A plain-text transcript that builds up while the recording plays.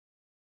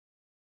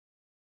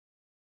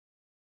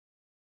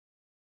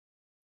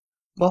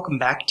Welcome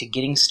back to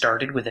Getting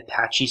Started with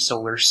Apache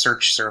Solr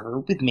Search Server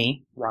with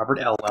me, Robert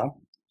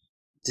Elwell.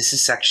 This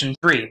is Section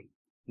 3,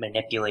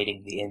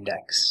 Manipulating the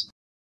Index.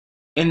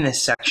 In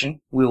this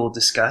section, we will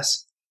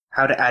discuss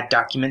how to add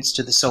documents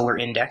to the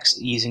Solr index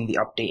using the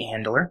update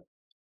handler,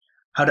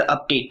 how to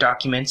update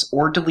documents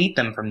or delete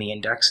them from the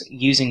index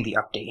using the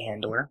update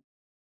handler,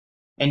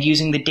 and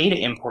using the data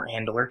import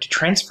handler to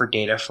transfer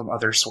data from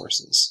other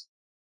sources.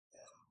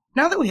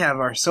 Now that we have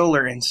our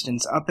Solr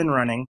instance up and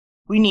running,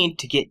 we need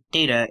to get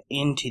data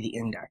into the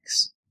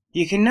index.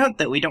 You can note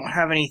that we don't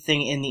have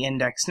anything in the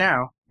index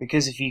now,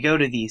 because if you go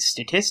to the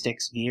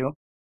statistics view,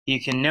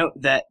 you can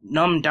note that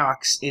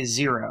numdocs is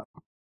 0.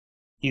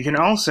 You can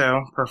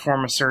also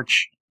perform a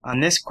search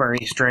on this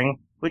query string,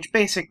 which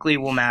basically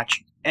will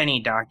match any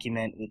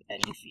document with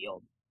any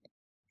field.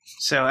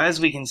 So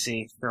as we can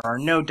see, there are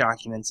no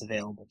documents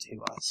available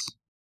to us.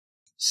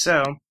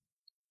 So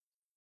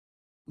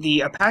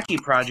the Apache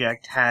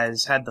project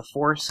has had the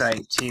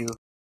foresight to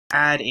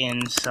add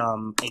in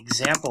some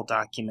example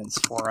documents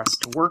for us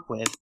to work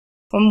with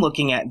when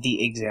looking at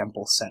the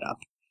example setup.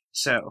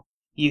 So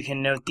you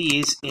can note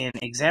these in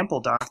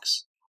example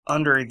docs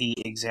under the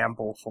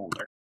example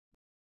folder.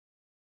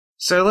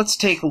 So let's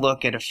take a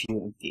look at a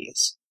few of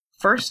these.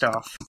 First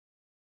off, a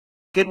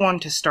good one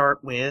to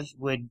start with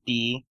would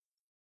be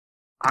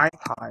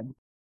iPod.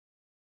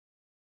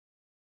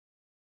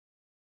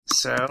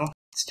 So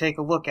let's take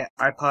a look at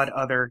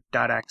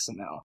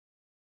iPodOther.xml.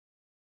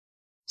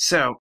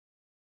 So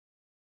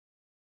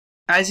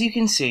as you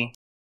can see,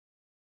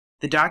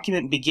 the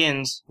document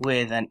begins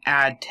with an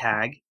add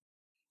tag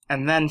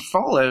and then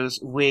follows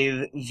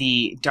with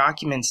the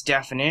document's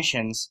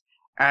definitions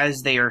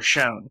as they are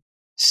shown.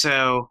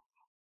 So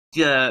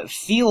the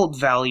field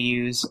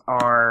values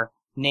are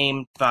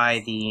named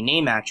by the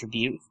name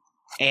attribute,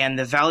 and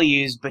the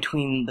values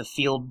between the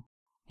field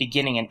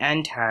beginning and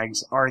end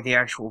tags are the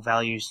actual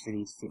values for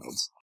these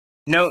fields.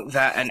 Note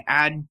that an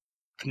add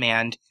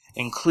command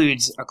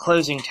includes a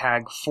closing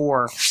tag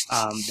for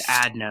the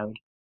add node.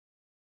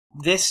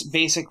 This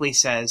basically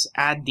says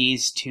add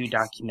these two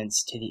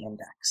documents to the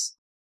index.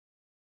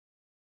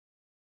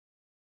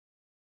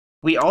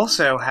 We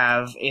also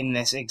have in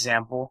this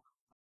example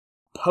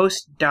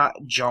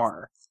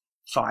post.jar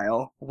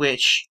file,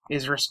 which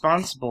is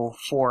responsible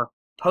for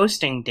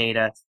posting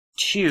data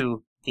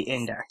to the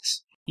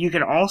index. You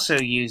can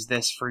also use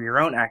this for your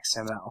own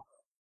XML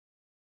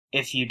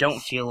if you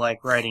don't feel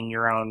like writing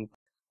your own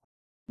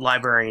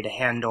library to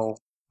handle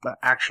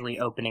actually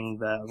opening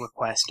the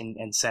request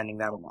and sending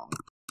that along.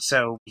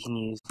 So we can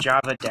use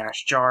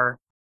java-jar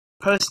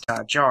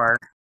post.jar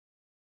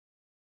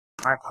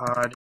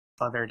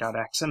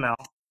iPodOther.xml,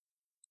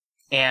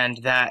 and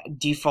that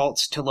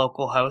defaults to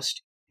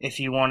localhost. If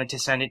you wanted to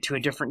send it to a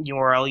different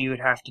URL, you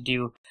would have to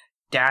do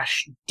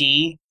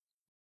 -d,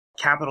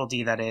 capital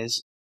D that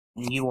is,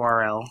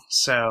 URL.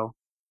 So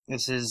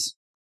this is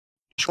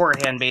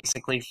shorthand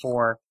basically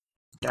for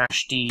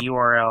 -d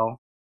URL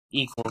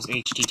equals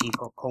http://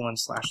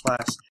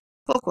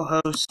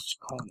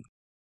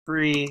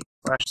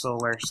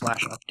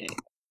 localhost://solr/update.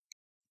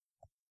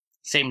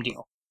 Same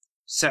deal.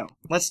 So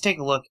let's take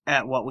a look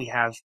at what we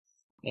have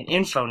in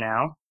info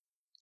now.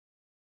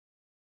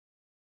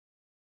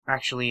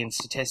 Actually in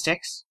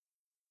statistics.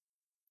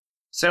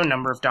 So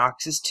number of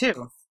docs is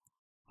 2.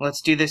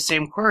 Let's do this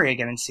same query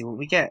again and see what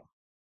we get.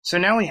 So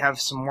now we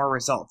have some more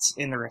results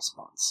in the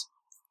response.